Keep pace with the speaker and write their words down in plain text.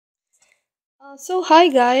So hi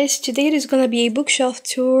guys, today it is gonna be a bookshelf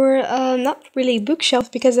tour. Not really a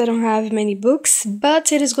bookshelf because I don't have many books,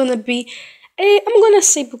 but it is gonna be I'm gonna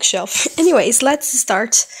say bookshelf. Anyways, let's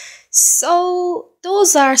start. So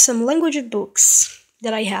those are some language books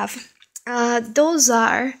that I have. Those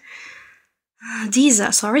are these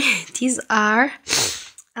are sorry, these are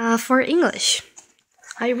for English.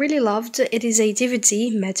 I really loved it. Is a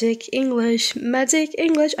DVD, Magic English, Magic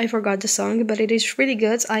English. I forgot the song, but it is really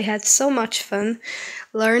good. I had so much fun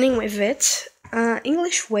learning with it.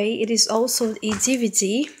 English Way, it is also a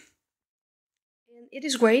DVD, and it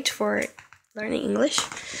is great for learning English.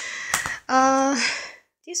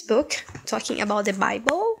 This book, talking about the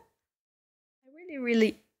Bible, I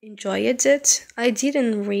really enjoyed it. I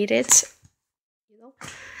didn't read it, you know.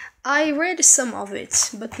 I read some of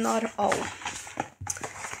it, but not all.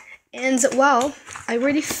 And well, I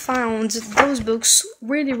really found those books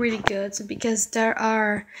really good because there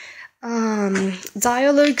are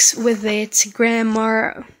dialogues with it,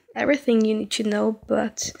 grammar, everything you need to know.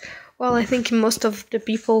 But well, I think most of the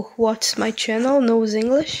people who watch my channel knows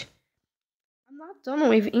English. I'm not done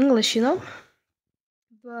with English,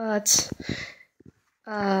 but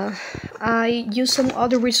I use some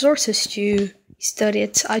other resources to study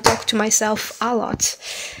it. I talk to myself a lot.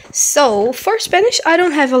 So for Spanish, I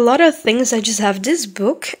don't have a lot of things. I just have this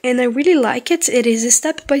book, and I really like it. It is a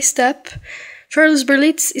step-by-step Charles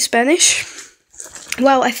Berlitz Spanish.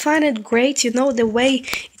 Well, I find it great, the way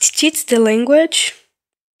it teaches the language.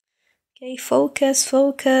 Okay, focus.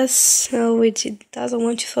 No, it doesn't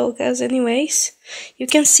want to focus. Anyways, you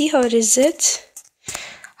can see how it is.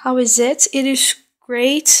 How is it? It is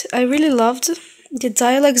great. I really loved the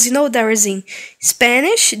dialogues. There is in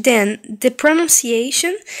Spanish, then the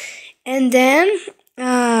pronunciation, and then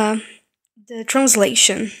the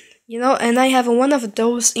translation. And I have one of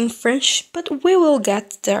those in French, but we will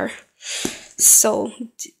get there. So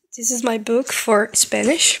this is my book for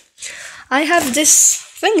Spanish. I have this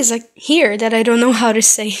thing is like here that I don't know how to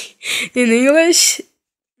say in English.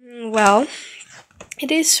 Well,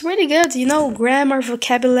 it is really good, grammar,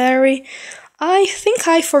 vocabulary. I think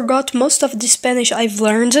I forgot most of the Spanish I've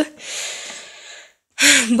learned.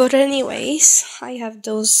 But anyways, I have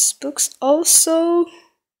those books also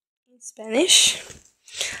in Spanish.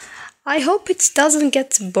 I hope it doesn't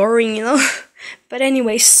get boring, But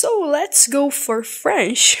anyway, so let's go for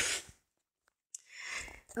French.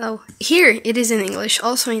 Oh, here it is in English,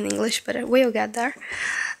 also in English, but we'll get there.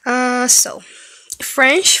 So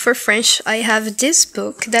for French, I have this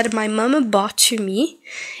book that my mama bought to me,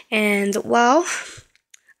 and well,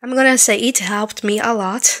 I'm gonna say it helped me a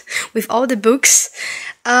lot with all the books.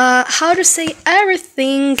 How to say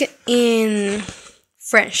everything in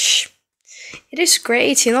French. It is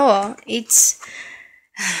great, it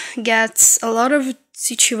gets a lot of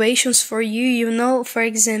situations for you, for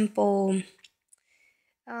example,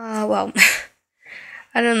 well,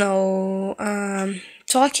 I don't know,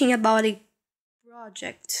 talking about a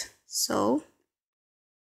project. So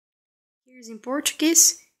here's in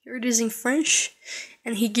Portuguese, here it is in French,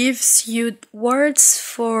 and he gives you words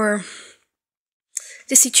for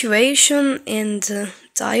the situation and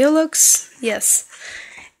dialogues. Yes,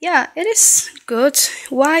 yeah, it is good.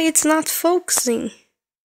 Why it's not focusing?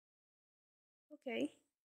 Okay,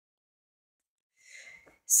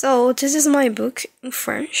 so this is my book in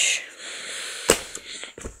French.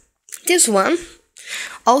 This one,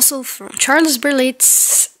 also from Charles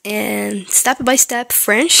Berlitz and step-by-step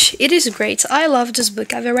French. It is great. I love this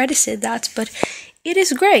book. I've already said that, but it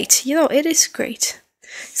is great. It is great.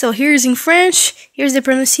 So here's in French, here's the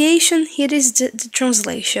pronunciation, here is the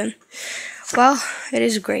translation. Well, it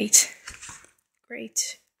is great.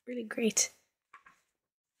 Great. Really great.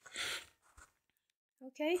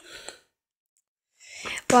 Okay.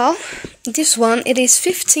 Well, this one, it is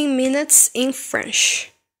 15 minutes in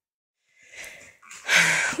French.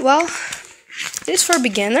 Well, it is for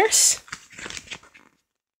beginners.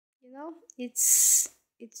 It's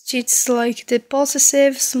like the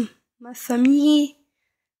possessives, ma famille,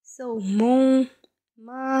 so mon,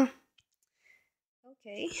 ma.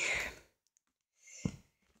 Okay.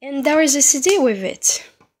 And there is a CD with it.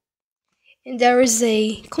 And there is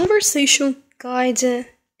a conversation guide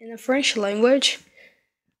in a French language.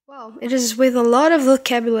 Wow, it is with a lot of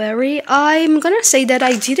vocabulary. I'm gonna say that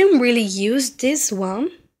I didn't really use this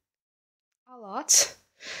one a lot.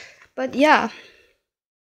 But yeah,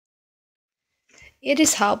 it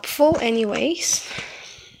is helpful anyways.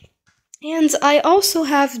 And I also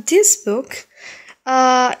have this book.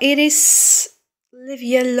 It is Le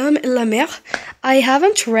Vieux L'Homme et la Mer. I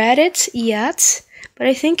haven't read it yet, but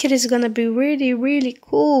I think it is gonna be really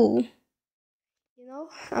cool.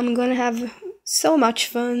 I'm gonna have So much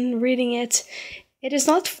fun reading it. It is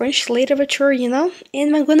not French literature, you know,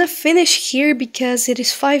 and I'm gonna finish here because it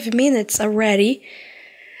is 5 minutes already.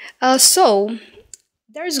 So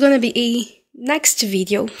there's gonna be a next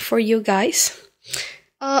video for you guys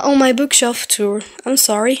on my bookshelf tour. I'm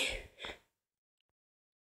sorry.